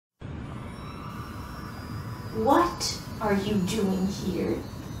What are you doing here?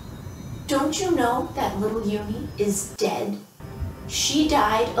 Don't you know that Littleuni is dead? She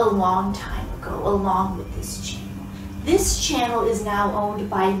died a long time ago along with this channel. This channel is now owned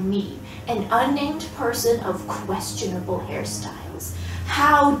by me, an unnamed person of questionable hairstyles.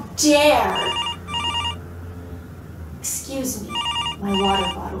 How dare! Excuse me, my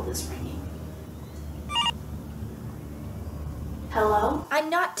water bottle is ringing. Hello? I'm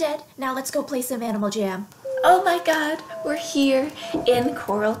not dead. Now let's go play some Animal Jam. Oh my god, we're here in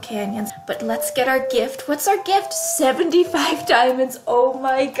Coral Canyons, but let's get our gift. What's our gift? 75 diamonds. Oh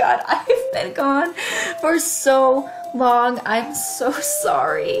my god, I've been gone for so long. I'm so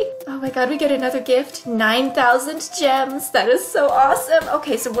sorry. Oh my god, we get another gift. 9,000 gems. That is so awesome.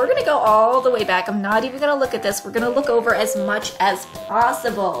 Okay, so we're gonna go all the way back. I'm not even gonna look at this. We're gonna look over as much as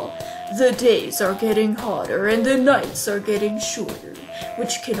possible. The days are getting hotter and the nights are getting shorter,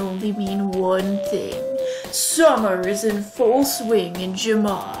 which can only mean one thing. Summer is in full swing in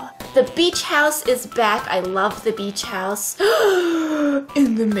Jama. The beach house is back. I love the beach house.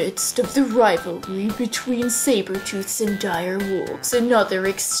 In the midst of the rivalry between saber-tooths and dire wolves, another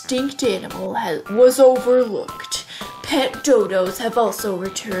extinct animal was overlooked. Pet dodos have also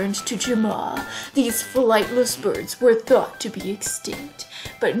returned to Jama. These flightless birds were thought to be extinct,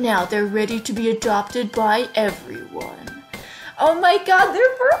 but now they're ready to be adopted by everyone. Oh my god,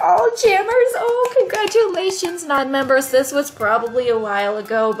 they're for all jammers! Oh, congratulations, non-members. This was probably a while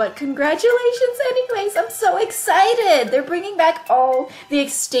ago, but congratulations anyways. I'm so excited. They're bringing back all the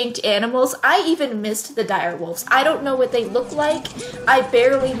extinct animals. I even missed the dire wolves. I don't know what they look like. I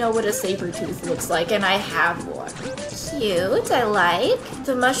barely know what a saber-tooth looks like, and I have one. Cute, I like.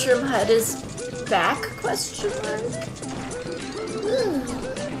 The mushroom hut is back, question mark?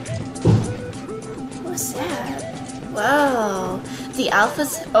 What's that? Whoa, the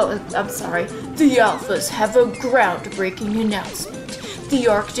alphas, The alphas have a groundbreaking announcement. The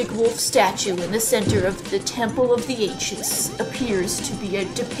Arctic wolf statue in the center of the Temple of the Ancients appears to be a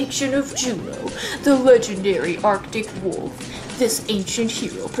depiction of Juno, the legendary Arctic wolf. This ancient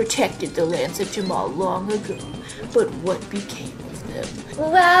hero protected the lands of Jamal long ago, but what became of them?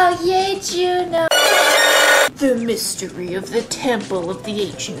 Wow, yay Juno! The mystery of the Temple of the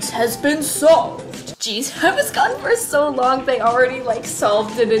Ancients has been solved. Jeez, I was gone for so long, they already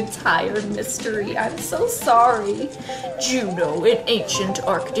solved an entire mystery. I'm so sorry. Juno, an ancient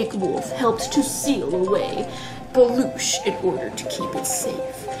Arctic wolf, helped to seal away Belush in order to keep it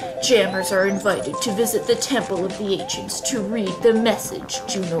safe. Jammers are invited to visit the Temple of the Ancients to read the message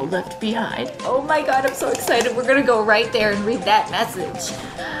Juno left behind. Oh my god, I'm so excited. We're gonna go right there and read that message.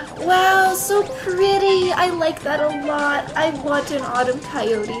 Wow, so pretty. I like that a lot. I want an autumn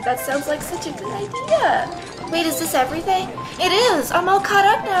coyote. That sounds like such a good idea. Wait, is this everything? It is! I'm all caught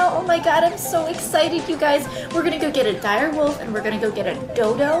up now! Oh my god, I'm so excited, you guys! We're gonna go get a dire wolf, and we're gonna go get a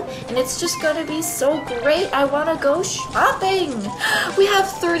dodo, and it's just gonna be so great! I wanna go shopping! We have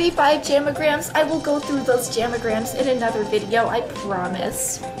 35 jamograms. I will go through those jamograms in another video, I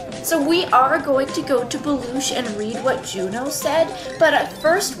promise. So we are going to go to Belush and read what Juno said, but I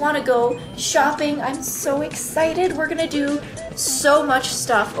first want to go shopping. I'm so excited. We're gonna do so much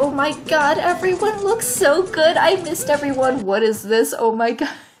stuff. Oh my god, everyone looks so good. I missed everyone. What is this? Oh my god.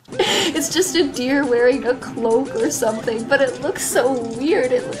 It's just a deer wearing a cloak or something, but it looks so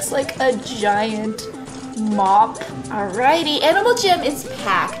weird. It looks like a giant mop. Alrighty, Animal Jam is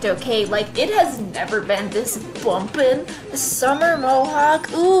packed, okay? It has never been this bumpin'. The summer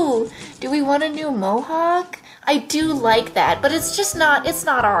mohawk. Ooh, do we want a new mohawk? I do like that, but it's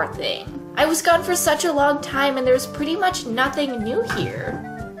not our thing. I was gone for such a long time and there's pretty much nothing new here.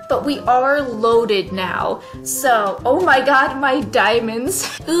 But we are loaded now, so, oh my god, my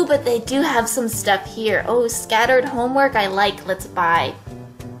diamonds. Ooh, but they do have some stuff here. Oh, scattered homework I like, let's buy.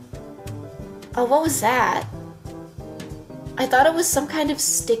 Oh, what was that? I thought it was some kind of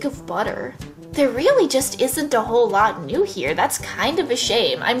stick of butter. There really just isn't a whole lot new here. That's kind of a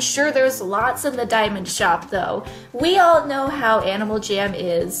shame. I'm sure there's lots in the diamond shop, though. We all know how Animal Jam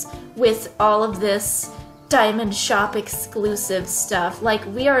is with all of this diamond shop exclusive stuff.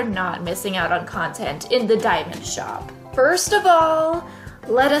 We are not missing out on content in the diamond shop. First of all,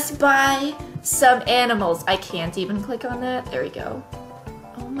 let us buy some animals. I can't even click on that. There we go.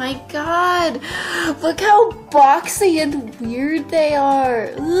 Oh my god, look how boxy and weird they are.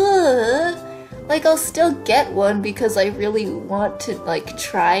 Ugh. I'll still get one because I really want to,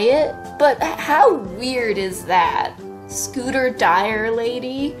 try it, but how weird is that? Scooter Dyer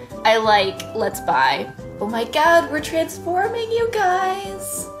lady? Let's buy. Oh my god, we're transforming, you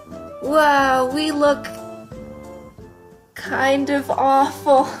guys. Wow, we look kind of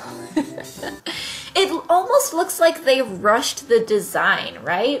awful. It almost almost looks like they rushed the design,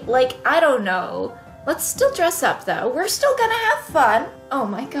 right? Like, I don't know. Let's still dress up though. We're still gonna have fun. Oh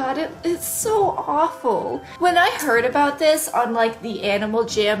my god, it's so awful. When I heard about this on like the Animal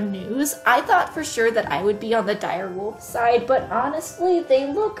Jam news, I thought for sure that I would be on the direwolf side, but honestly,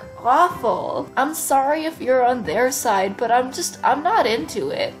 they look awful. I'm sorry if you're on their side, but I'm not into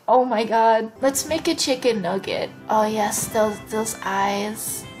it. Oh my god. Let's make a chicken nugget. Oh yes, those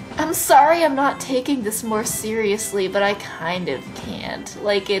eyes. I'm sorry I'm not taking this more seriously, but I kind of can't.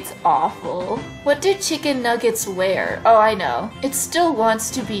 Like, it's awful. What do chicken nuggets wear? Oh, I know. It still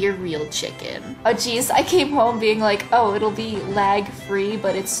wants to be a real chicken. Oh geez, I came home being like, oh, it'll be lag-free,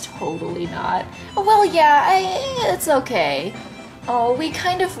 but it's totally not. Oh, well, yeah, it's okay. Oh, we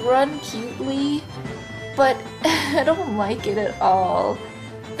kind of run cutely, but I don't like it at all.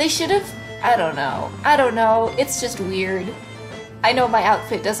 They should have... I don't know. It's just weird. I know my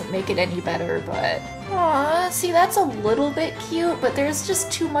outfit doesn't make it any better, but... Aw, see, that's a little bit cute, but there's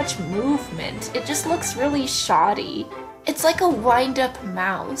just too much movement. It just looks really shoddy. It's like a wind-up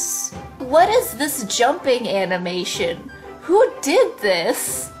mouse. What is this jumping animation? Who did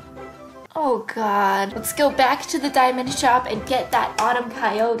this? Oh god. Let's go back to the diamond shop and get that autumn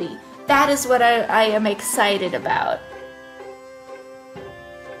coyote. That is what I am excited about.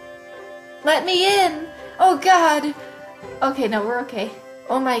 Let me in! Oh god! Okay, no, we're okay.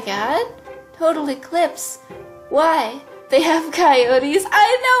 Oh my god? Total Eclipse. Why? They have coyotes.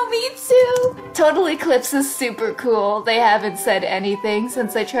 I know, me too! Total Eclipse is super cool. They haven't said anything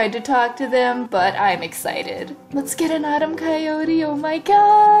since I tried to talk to them, but I'm excited. Let's get an autumn coyote, oh my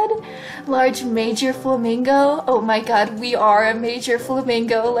god! Large major flamingo. Oh my god, we are a major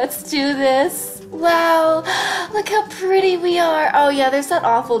flamingo. Let's do this. Wow, look how pretty we are. Oh yeah, there's that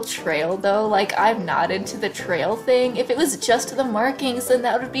awful trail though. Like, I'm not into the trail thing. If it was just the markings, then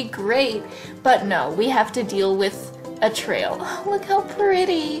that would be great. But no, we have to deal with a trail. Oh, look how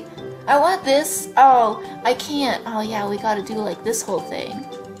pretty. I want this. Oh, I can't. Oh yeah, we gotta do like this whole thing.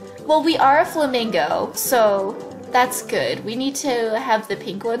 Well, we are a flamingo, so that's good. We need to have the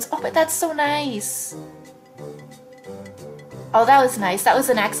pink ones. Oh, but that's so nice. Oh, that was nice. That was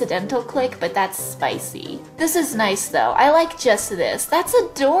an accidental click, but that's spicy. This is nice, though. I like just this. That's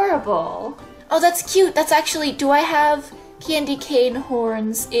adorable. Oh, that's cute. That's actually... Do I have candy cane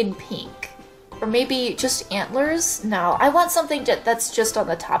horns in pink? Or maybe just antlers? No, I want something that's just on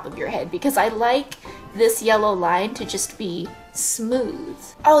the top of your head, because I like this yellow line to just be smooth.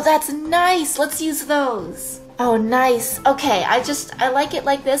 Oh, that's nice. Let's use those. Oh, nice. Okay, I like it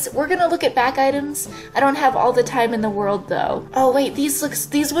like this. We're gonna look at back items. I don't have all the time in the world, though. Oh, wait, these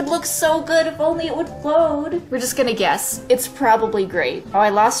would look so good if only it would load. We're just gonna guess. It's probably great. Oh, I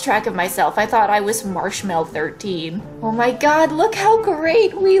lost track of myself. I thought I was Marshmallow 13. Oh my god, look how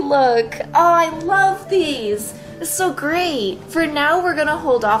great we look. Oh, I love these. It's so great. For now, we're gonna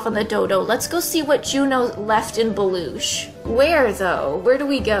hold off on the dodo. Let's go see what Juno left in Belush. Where, though? Where do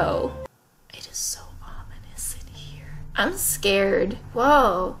we go? It is so ominous in here. I'm scared.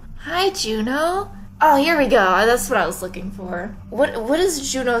 Whoa. Hi, Juno. Oh, here we go. That's what I was looking for. What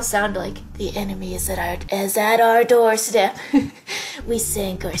does Juno sound like? The enemy is at our doorstep. We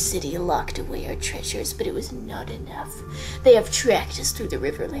sank our city, locked away our treasures, but it was not enough. They have tracked us through the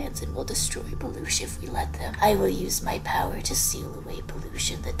Riverlands and will destroy Belush if we let them. I will use my power to seal away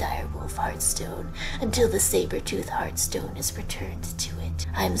Belush and the direwolf Heartstone until the saber-tooth Heartstone is returned to it.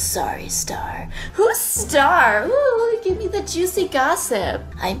 I'm sorry, Star. Who's Star? Ooh, give me the juicy gossip.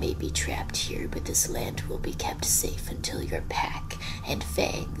 I may be trapped here, but this land will be kept safe until your pack and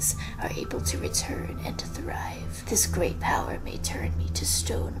fangs are able to return and to thrive. This great power may turn me to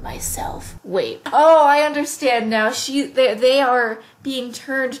stone myself. Wait. Oh, I understand now. They are being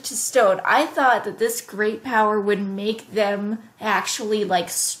turned to stone. I thought that this great power would make them actually, like,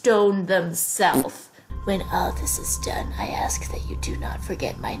 stone themselves. When all this is done, I ask that you do not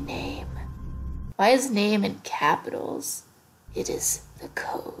forget my name. Why is name in capitals? It is the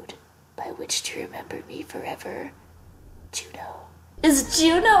code by which to remember me forever. Juno. Is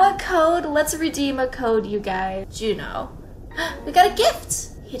Juno a code? Let's redeem a code, you guys. Juno. We got a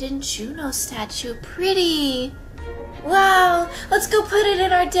gift! Hidden Juno statue. Pretty! Wow! Let's go put it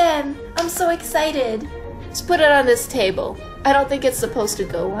in our den! I'm so excited! Let's put it on this table. I don't think it's supposed to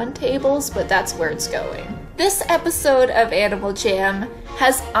go on tables, but that's where it's going. This episode of Animal Jam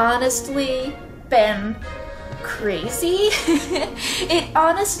has honestly been crazy. It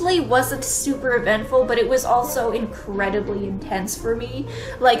honestly wasn't super eventful, but it was also incredibly intense for me.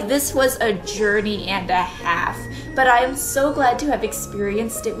 Like, this was a journey and a half, but I am so glad to have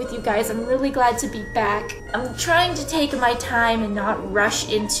experienced it with you guys. I'm really glad to be back. I'm trying to take my time and not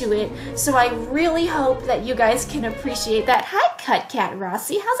rush into it, so I really hope that you guys can appreciate that. Hi, Cut Cat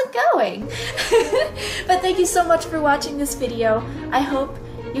Rossi, how's it going? But thank you so much for watching this video. I hope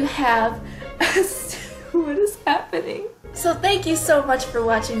you have what is happening? So thank you so much for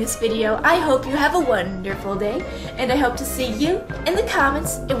watching this video. I hope you have a wonderful day, and I hope to see you in the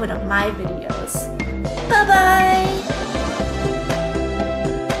comments in one of my videos. Bye bye!